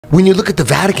When you look at the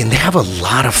Vatican, they have a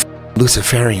lot of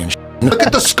Luciferian shit. Look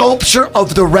at the sculpture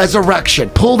of the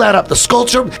resurrection. Pull that up, the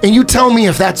sculpture, and you tell me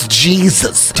if that's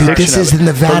Jesus. Dude, this is in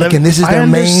the Vatican. This is their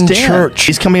main church.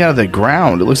 He's coming out of the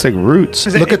ground. It looks like roots.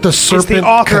 Look at the serpent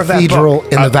cathedral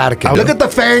in the Vatican. Look at the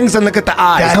fangs and look at the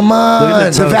eyes. Come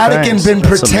on. The Vatican's been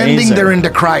pretending they're into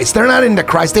Christ. They're not into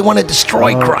Christ. They want to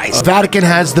destroy Christ. Vatican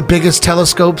has the biggest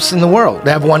telescopes in the world.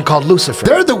 They have one called Lucifer.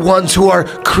 They're the ones who are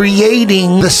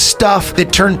creating the stuff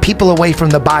that turned people away from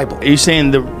the Bible. Are you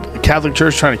saying the Catholic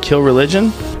Church trying to kill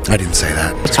religion? I didn't say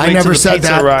that. I never said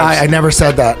that. I never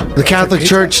said that. The Catholic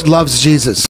Church loves Jesus.